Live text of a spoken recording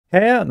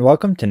Hey, and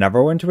welcome to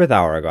Neverwinter with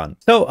Aragon.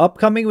 So,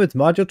 upcoming with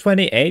Module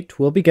 28,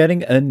 we'll be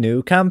getting a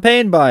new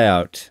campaign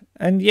buyout.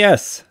 And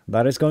yes,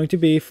 that is going to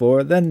be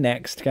for the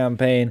next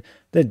campaign,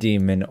 the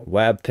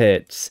Demonweb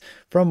Pits,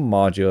 from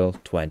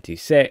Module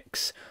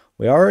 26.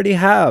 We already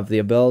have the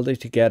ability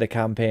to get a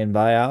campaign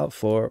buyout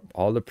for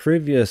all the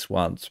previous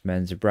ones,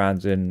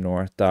 Neverwinter,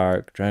 North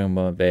Dark,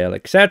 Dragonbone Vale,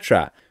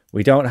 etc.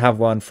 We don't have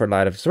one for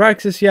Light of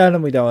Xyraxis yet,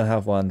 and we don't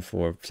have one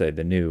for, say,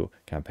 the new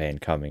campaign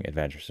coming,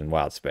 Adventures in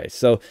Wild Space.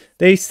 So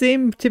they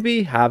seem to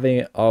be having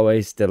it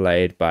always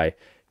delayed by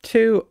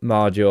 2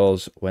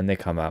 modules when they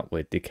come out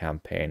with the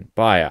campaign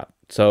buyout.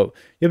 So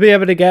you'll be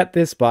able to get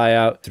this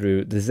buyout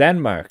through the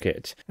Zen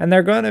Market, and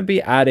they're going to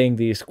be adding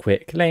these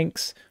quick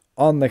links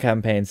on the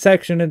campaign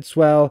section as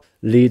well,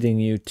 leading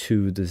you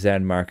to the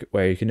Zen Market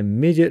where you can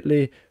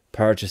immediately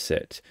purchase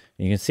it.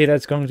 You can see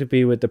that's going to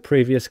be with the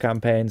previous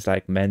campaigns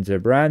like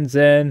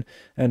Neverwinter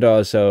and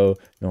also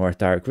North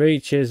Dark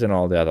Reaches and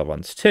all the other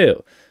ones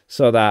too.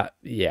 So that,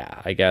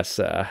 yeah, I guess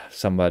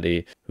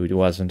somebody who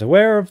wasn't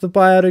aware of the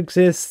buyout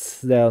exists,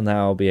 they'll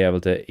now be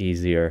able to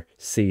easier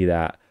see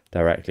that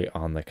directly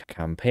on the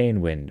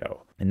campaign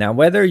window. And now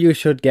whether you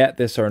should get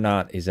this or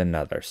not is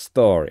another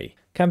story.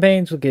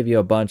 Campaigns will give you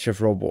a bunch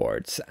of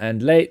rewards,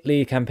 and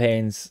lately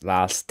campaigns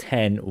last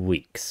 10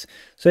 weeks.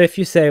 So if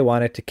you say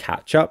wanted to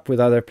catch up with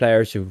other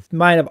players who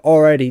might have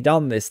already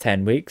done this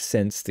 10 weeks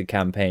since the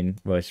campaign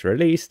was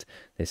released,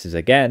 this is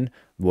again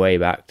way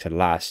back to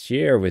last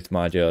year with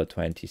Module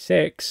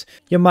 26,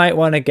 you might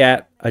want to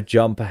get a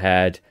jump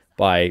ahead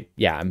by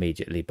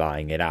immediately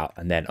buying it out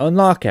and then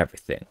unlock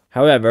everything.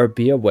 However,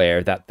 be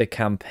aware that the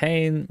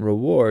campaign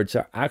rewards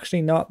are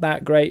actually not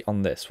that great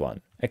on this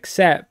one,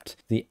 except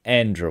the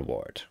end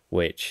reward,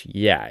 which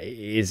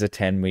is a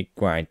 10-week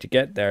grind to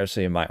get there, so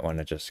you might want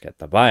to just get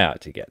the buyout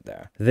to get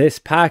there. This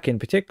pack in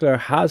particular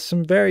has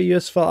some very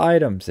useful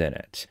items in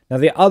it. Now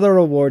the other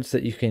rewards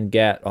that you can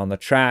get on the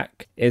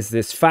track is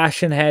this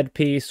fashion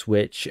headpiece,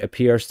 which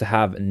appears to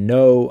have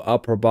no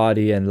upper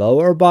body and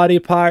lower body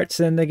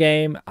parts in the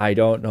game. I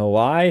don't know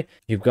why.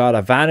 You've got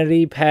a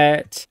vanity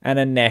pet and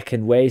a neck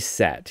and waist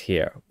set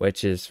here,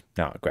 which is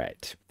not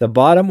great. The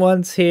bottom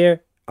ones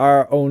here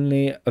are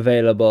only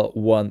available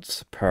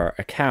once per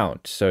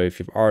account. So if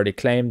you've already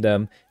claimed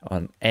them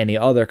on any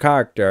other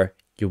character,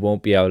 you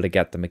won't be able to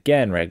get them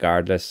again,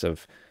 regardless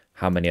of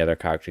how many other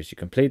characters you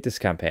complete this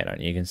campaign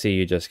on. You can see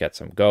you just get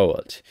some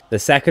gold. The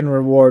second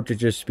reward would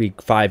just be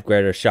 5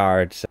 greater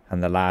shards,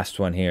 and the last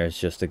one here is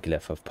just a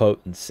glyph of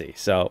potency.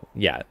 So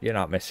yeah, you're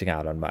not missing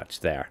out on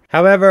much there.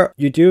 However,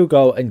 you do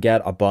go and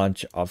get a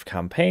bunch of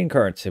campaign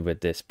currency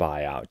with this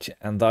buyout,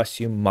 and thus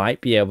you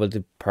might be able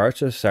to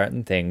purchase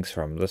certain things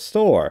from the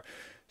store.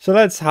 So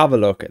let's have a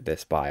look at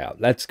this buyout.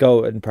 Let's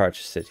go and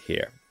purchase it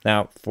here.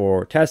 Now,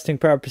 for testing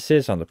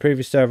purposes on the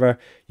previous server,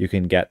 you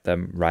can get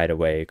them right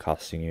away,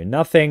 costing you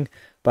nothing.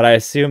 But I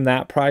assume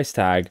that price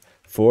tag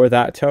for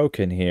that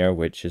token here,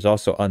 which is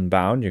also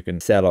unbound, you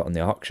can sell it on the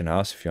auction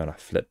house if you want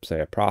to flip,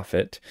 say, a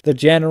profit. The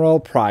general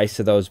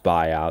price of those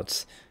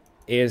buyouts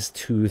is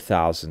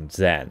 2,000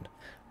 Zen.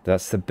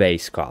 That's the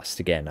base cost.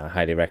 Again, I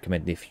highly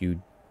recommend if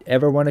you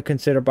ever want to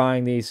consider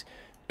buying these,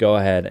 go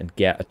ahead and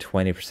get a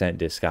 20%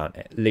 discount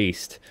at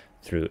least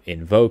through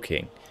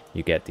invoking.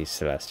 You get these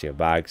celestial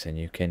bags and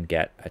you can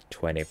get a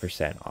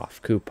 20%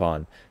 off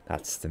coupon.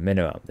 That's the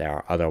minimum. There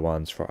are other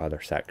ones for other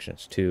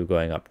sections too,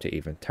 going up to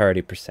even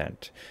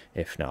 30%,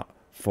 if not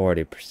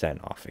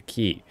 40% off a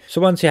key. So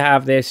once you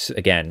have this,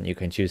 again, you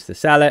can choose to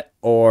sell it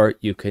or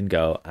you can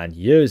go and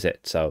use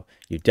it. So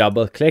you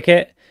double click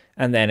it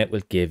and then it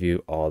will give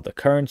you all the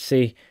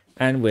currency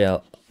and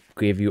will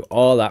give you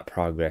all that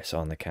progress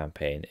on the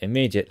campaign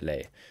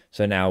immediately.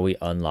 So now we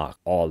unlock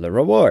all the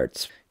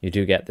rewards. You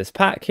do get this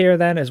pack here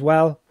then as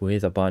well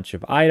with a bunch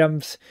of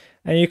items,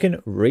 and you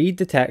can read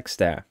the text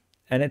there.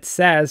 And it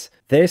says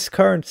this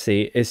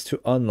currency is to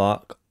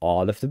unlock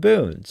all of the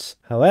boons.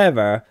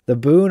 However, the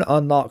boon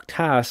unlock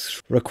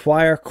tasks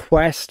require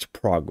quest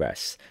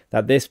progress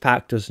that this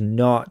pack does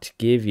not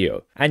give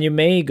you. And you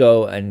may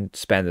go and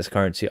spend this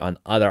currency on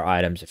other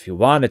items if you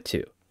wanted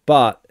to,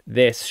 but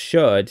this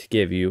should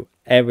give you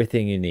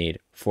everything you need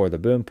for the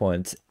boon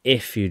points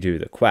if you do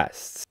the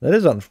quests. That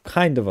is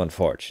kind of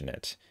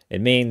unfortunate.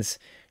 It means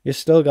you're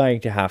still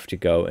going to have to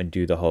go and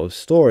do the whole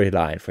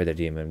storyline for the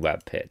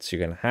Demonweb Pits. You're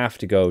going to have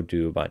to go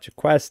do a bunch of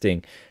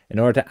questing in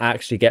order to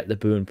actually get the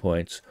boon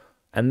points.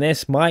 And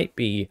this might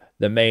be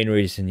the main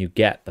reason you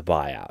get the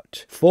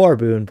buyout. 4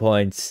 boon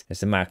points is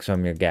the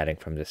maximum you're getting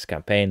from this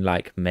campaign,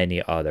 like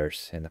many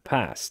others in the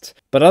past.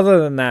 But other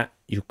than that,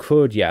 you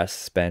could, yes,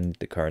 spend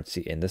the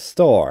currency in the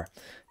store.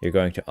 You're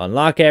going to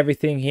unlock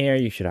everything here.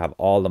 You should have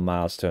all the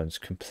milestones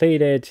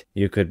completed.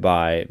 You could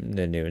buy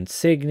the new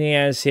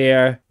insignias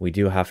here. We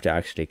do have to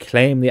actually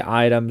claim the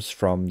items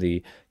from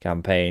the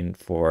campaign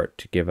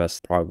to give us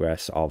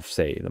progress of,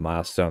 say, the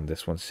milestone.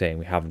 This one's saying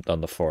we haven't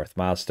done the 4th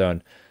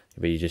milestone,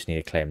 but you just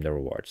need to claim the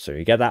rewards. So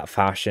you get that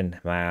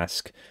fashion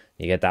mask,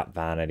 you get that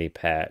vanity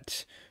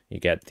pet, you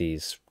get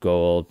these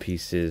gold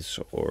pieces,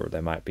 or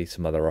there might be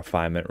some other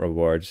refinement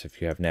rewards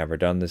if you have never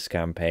done this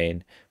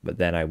campaign. But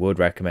then I would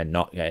recommend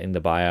not getting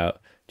the buyout.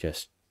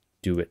 Just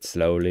do it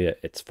slowly.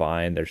 It's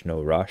fine. There's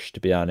no rush, to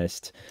be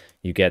honest.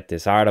 You get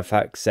this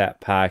artifact set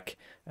pack,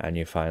 and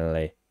you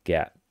finally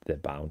get the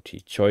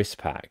bounty choice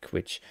pack,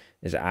 which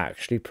is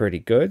actually pretty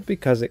good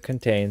because it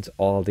contains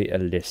all the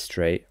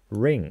illustrate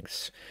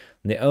rings.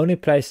 And the only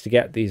place to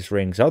get these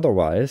rings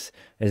otherwise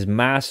is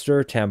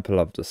Master Temple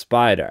of the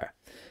Spider.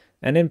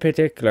 And in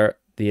particular,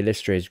 the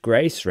Illustrate's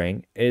Grace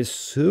Ring is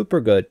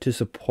super good to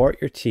support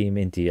your team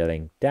in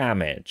dealing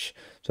damage.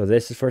 So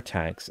this is for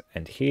tanks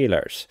and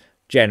healers.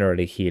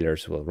 Generally,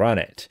 healers will run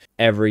it.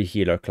 Every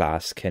healer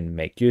class can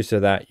make use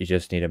of that. You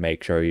just need to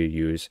make sure you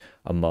use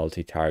a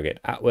multi-target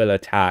at-will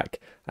attack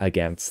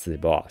against the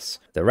boss.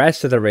 The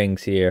rest of the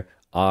rings here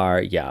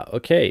are, yeah,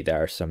 okay,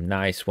 there are some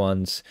nice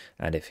ones.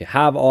 And if you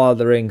have all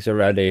the rings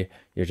already,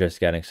 you're just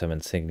getting some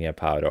insignia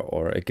powder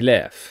or a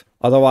glyph.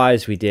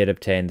 Otherwise, we did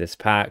obtain this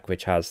pack,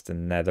 which has the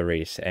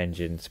Netherese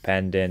Engines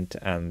pendant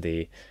and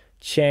the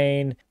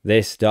chain.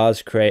 This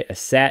does create a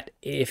set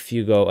if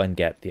you go and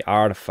get the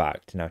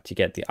artifact. Now, to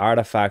get the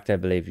artifact, I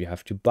believe you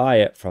have to buy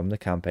it from the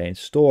campaign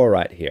store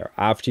right here.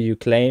 After you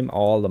claim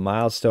all the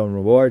milestone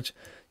rewards,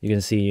 you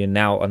can see you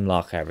now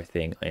unlock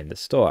everything in the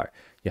store.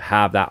 You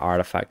have that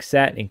artifact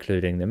set,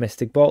 including the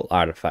Mystic Bolt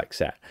artifact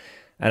set.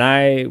 And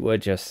I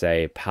would just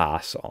say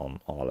pass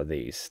on all of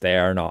these. They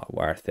are not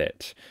worth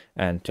it.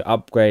 And to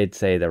upgrade,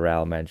 say, the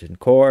Realm Engine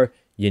Core,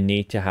 you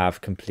need to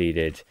have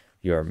completed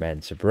your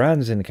Mensa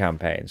Branson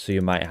campaign. So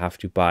you might have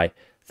to buy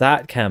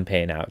that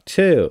campaign out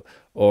too,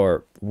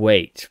 or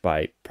wait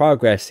by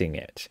progressing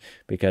it,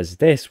 because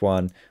this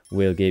one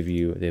will give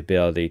you the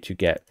ability to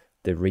get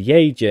the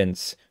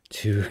reagents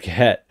to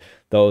get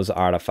those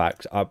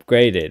artifacts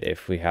upgraded.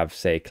 If we have,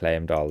 say,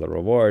 claimed all the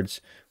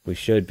rewards, we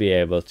should be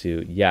able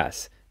to,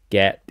 yes,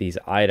 get these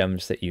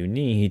items that you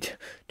need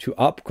to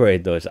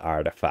upgrade those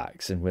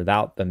artifacts, and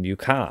without them you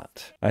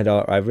can't. I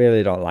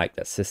really don't like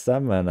that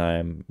system, and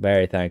I'm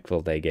very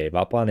thankful they gave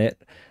up on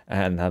it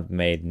and have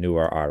made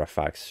newer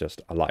artifacts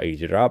just a lot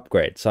easier to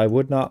upgrade. So I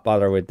would not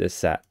bother with this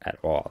set at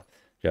all.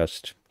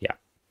 Just, yeah,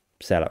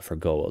 set up for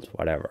gold,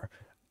 whatever,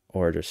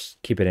 or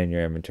just keep it in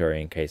your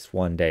inventory in case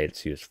one day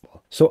it's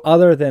useful. So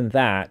other than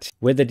that,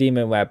 with the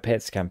Demonweb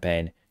Pits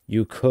campaign,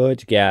 you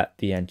could get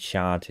the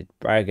enchanted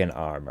Bragon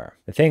armor.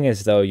 The thing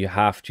is, though, you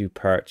have to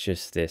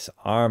purchase this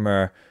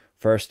armor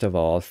first of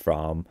all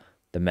from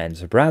the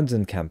Mensa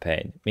Branson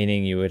campaign,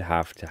 meaning you would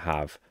have to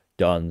have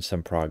done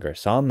some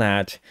progress on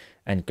that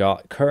and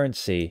got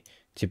currency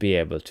to be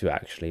able to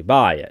actually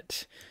buy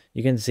it.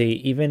 You can see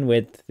even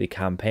with the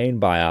campaign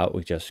buyout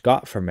we just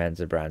got from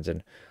Mensa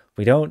Branson,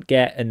 we don't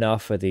get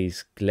enough of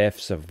these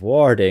glyphs of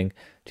warding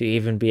to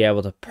even be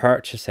able to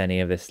purchase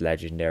any of this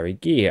legendary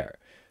gear.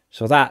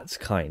 So that's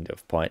kind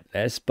of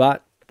pointless,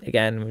 but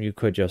again, you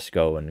could just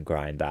go and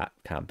grind that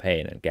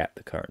campaign and get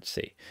the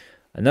currency.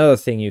 Another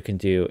thing you can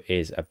do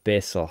is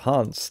abyssal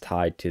hunts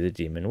tied to the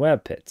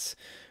Demonweb Pits,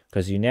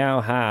 because you now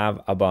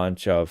have a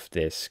bunch of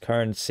this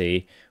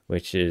currency,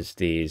 which is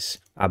these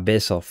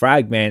abyssal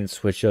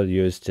fragments, which you'll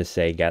use to,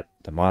 say, get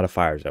the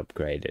modifiers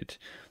upgraded.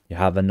 You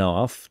have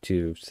enough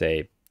to,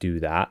 say,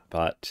 do that,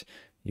 but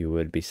you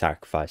would be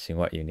sacrificing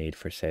what you need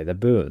for, say, the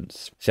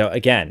boons. So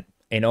again,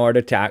 in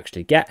order to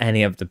actually get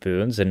any of the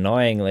boons,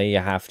 annoyingly, you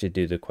have to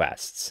do the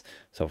quests.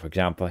 So for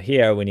example,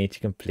 here we need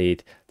to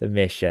complete the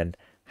mission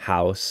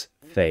House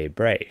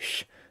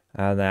Faybrache.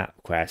 And that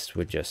quest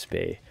would just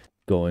be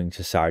going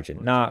to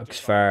Sergeant Knox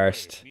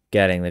first,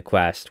 getting the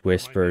quest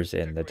Whispers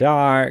in the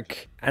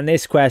Dark. And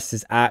this quest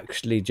is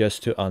actually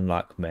just to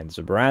unlock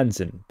Mensa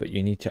Branson, but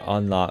you need to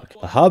unlock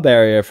the hub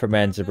area for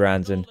Mensa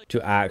Branson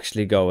to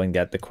actually go and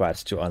get the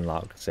quest to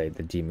unlock, say,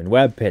 the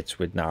Demonweb Pits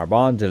with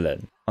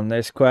Narbondulin. On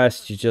this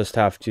quest, you just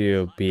have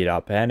to beat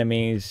up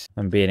enemies.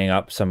 I'm beating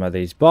up some of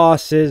these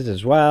bosses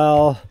as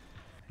well.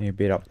 You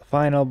beat up the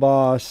final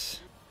boss.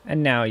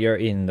 And now you're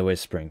in the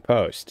Whispering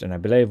Post. And I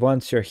believe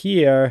once you're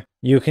here,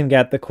 you can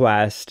get the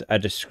quest, a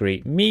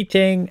discreet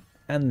meeting,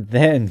 and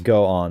then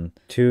go on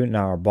to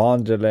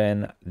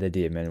Narbondulin, the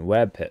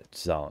Demonweb Pit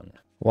zone.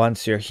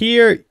 Once you're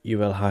here, you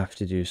will have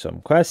to do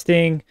some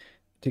questing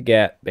to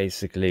get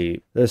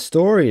basically the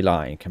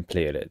storyline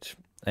completed.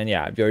 And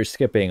yeah, you're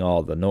skipping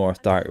all the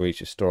North Dark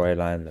Reaches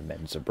storyline, the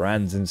Mensa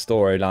Branson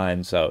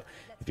storyline, so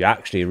if you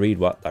actually read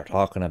what they're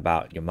talking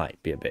about, you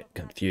might be a bit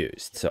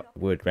confused. So I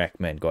would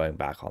recommend going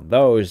back on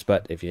those,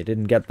 but if you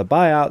didn't get the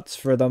buyouts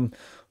for them,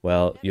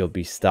 well, you'll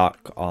be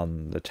stuck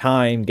on the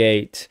time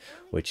gate,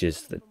 which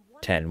is the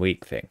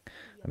 10-week thing.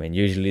 I mean,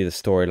 usually the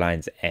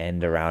storylines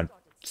end around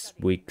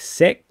week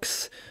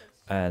 6,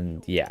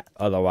 and yeah,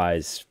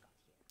 otherwise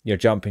you're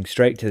jumping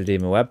straight to the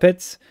Demonweb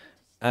Pits.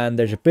 And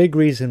there's a big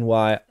reason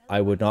why I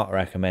would not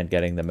recommend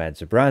getting the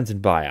Mensa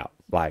Branson buyout,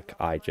 like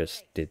I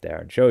just did there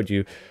and showed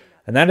you.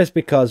 And that is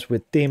because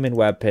with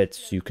Demonweb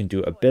Pits, you can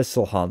do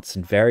abyssal hunts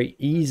and very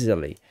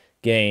easily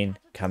gain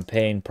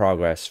campaign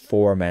progress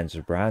for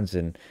Mensa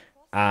Branson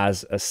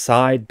as a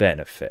side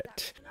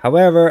benefit.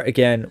 However,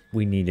 again,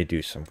 we need to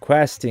do some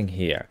questing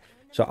here.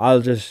 So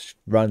I'll just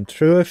run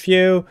through a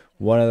few.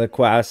 One of the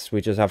quests,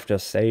 we just have to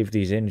save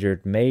these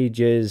injured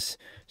mages.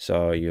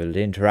 So you'll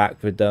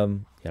interact with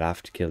them. You'll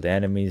have to kill the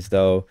enemies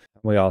though.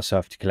 We also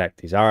have to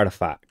collect these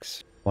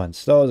artifacts.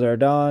 Once those are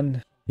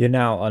done, you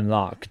now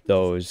unlock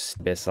those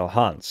abyssal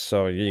hunts.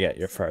 So you get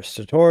your first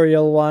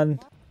tutorial one.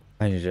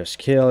 And you just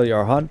kill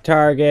your hunt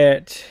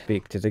target,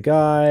 speak to the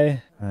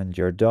guy, and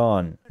you're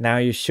done. Now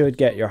you should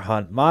get your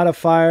hunt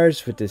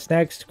modifiers with this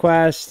next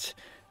quest.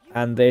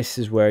 And this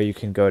is where you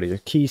can go to your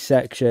key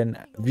section,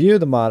 view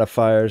the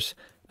modifiers.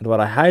 And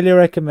what I highly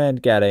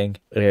recommend getting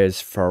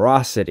is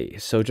ferocity.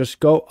 So just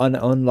go and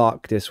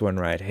unlock this one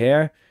right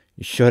here.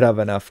 You should have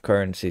enough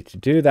currency to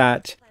do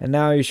that. And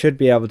now you should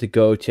be able to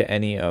go to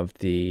any of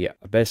the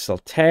abyssal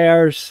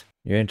tears.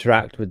 You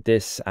interact with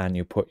this and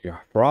you put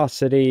your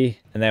ferocity.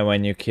 And then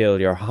when you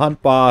kill your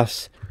hunt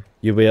boss,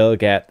 you will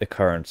get the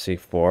currency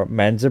for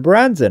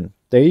Menzoberranzan.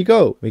 There you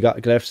go. We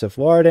got Glyphs of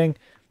Warding,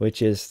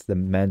 which is the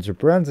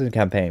Menzoberranzan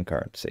campaign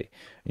currency.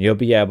 And you'll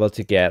be able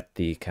to get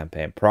the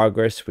campaign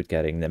progress with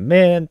getting the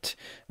mint.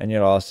 And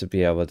you'll also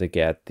be able to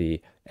get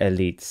the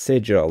elite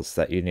sigils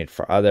that you need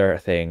for other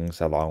things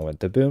along with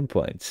the boon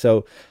points.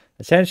 So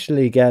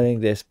essentially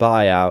getting this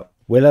buyout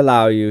will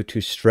allow you to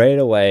straight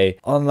away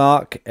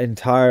unlock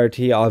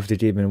entirety of the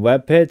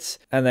Demonweb Pits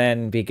and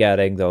then be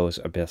getting those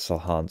abyssal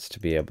hunts to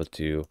be able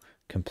to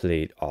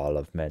complete all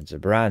of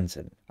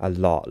Menzoberranzan a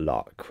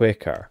lot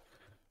quicker.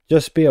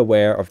 Just be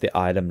aware of the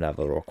item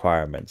level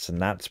requirements, and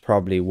that's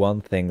probably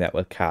one thing that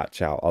will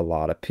catch out a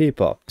lot of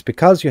people. It's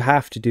because you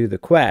have to do the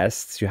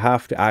quests, you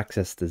have to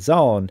access the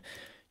zone,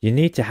 you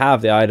need to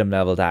have the item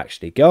level to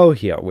actually go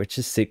here, which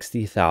is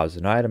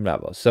 60,000 item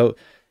level. So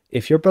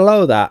if you're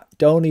below that,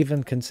 don't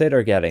even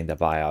consider getting the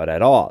buyout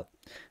at all.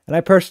 And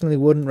I personally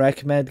wouldn't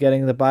recommend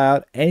getting the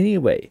buyout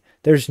anyway.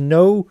 There's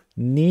no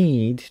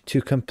need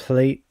to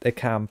complete the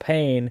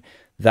campaign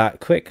that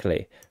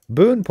quickly.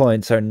 Boon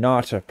points are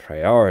not a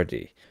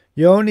priority.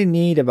 You only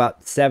need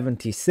about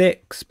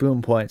 76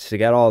 boon points to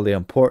get all the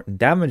important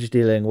damage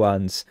dealing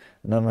ones.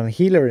 And on a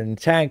healer and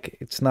tank,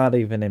 it's not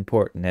even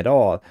important at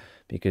all,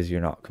 because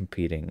you're not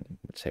competing,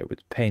 let's say,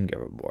 with Pain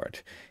Giver board.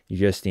 You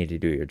just need to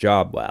do your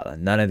job well,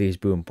 and none of these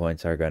boon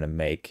points are going to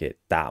make it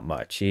that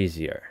much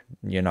easier.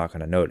 You're not going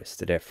to notice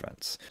the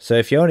difference. So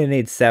if you only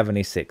need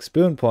 76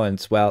 boon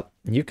points, well,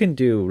 you can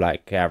do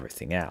like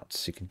everything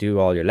else. You can do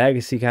all your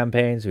legacy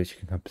campaigns, which you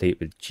can complete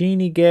with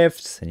genie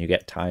gifts, and you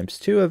get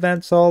 ×2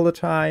 events all the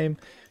time.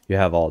 You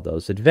have all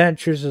those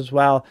adventures as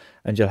well,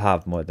 and you'll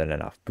have more than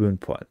enough boon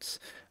points.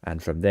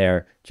 And from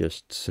there,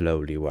 just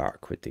slowly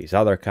work with these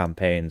other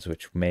campaigns,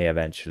 which may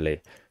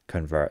eventually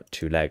convert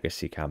to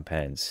legacy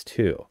campaigns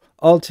too.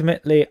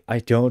 Ultimately, I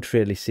don't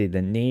really see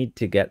the need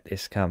to get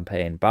this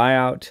campaign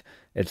buyout.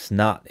 It's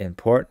not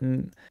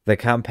important. The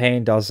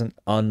campaign doesn't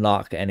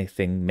unlock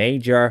anything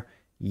major.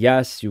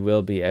 Yes, you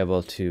will be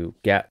able to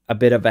get a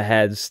bit of a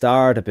head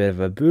start, a bit of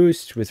a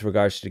boost with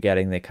regards to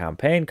getting the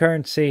campaign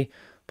currency,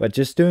 but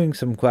just doing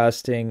some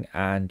questing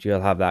and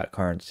you'll have that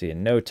currency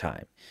in no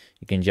time.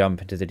 You can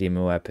jump into the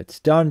Demonweb Pits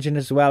dungeon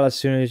as well as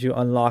soon as you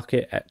unlock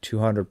it at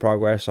 200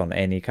 progress on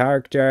any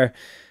character.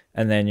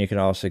 And then you can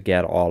also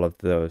get all of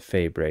the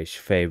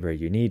favor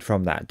you need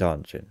from that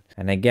dungeon.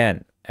 And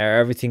again,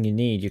 everything you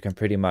need you can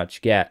pretty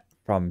much get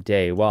from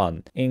day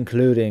one,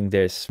 including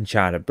this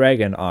enchanted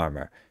Brigand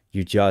armor.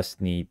 You just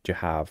need to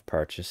have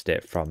purchased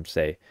it from,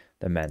 say,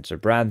 the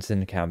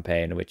Menzoberranzan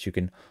campaign, which you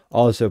can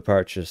also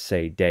purchase,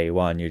 say, day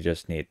one. You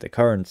just need the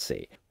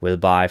currency. We'll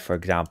buy, for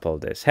example,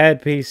 this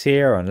headpiece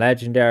here on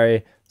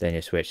Legendary, then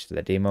you switch to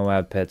the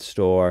Demonweb Pit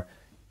store.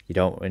 You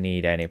don't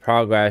need any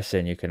progress,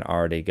 and you can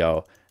already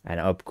go and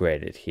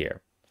upgrade it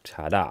here.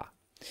 Ta-da!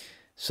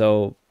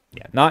 So,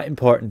 yeah, not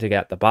important to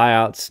get the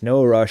buyouts,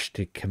 no rush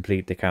to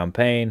complete the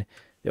campaign.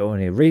 The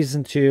only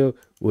reason to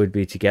would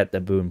be to get the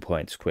boon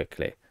points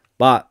quickly.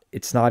 But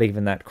it's not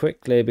even that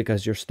quickly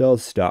because you're still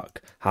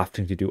stuck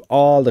having to do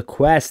all the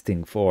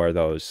questing for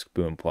those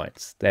boon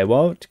points. They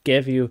won't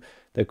give you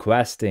the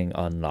questing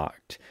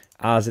unlocked,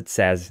 as it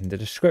says in the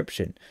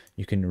description.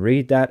 You can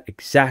read that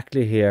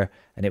exactly here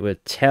and it will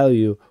tell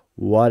you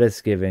what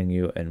it's giving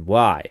you and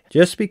why.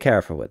 Just be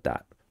careful with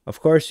that.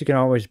 Of course, you can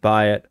always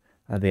buy it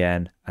at the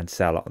end and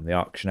sell it on the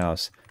auction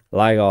house,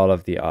 like all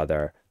of the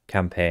other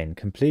campaign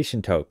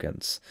completion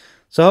tokens.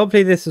 So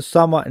hopefully this is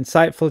somewhat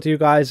insightful to you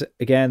guys.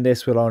 Again,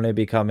 this will only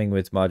be coming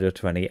with Module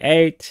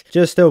 28.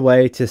 Just a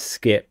way to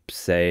skip,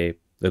 say,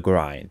 the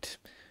grind.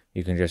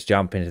 You can just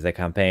jump into the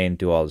campaign,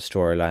 do all the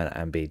storyline,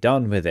 and be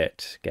done with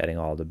it, getting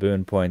all the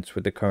boon points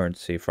with the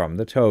currency from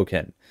the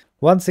token.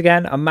 Once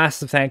again, a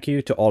massive thank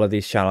you to all of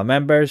these channel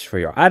members for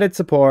your added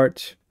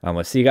support, and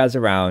we'll see you guys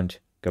around.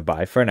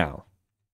 Goodbye for now.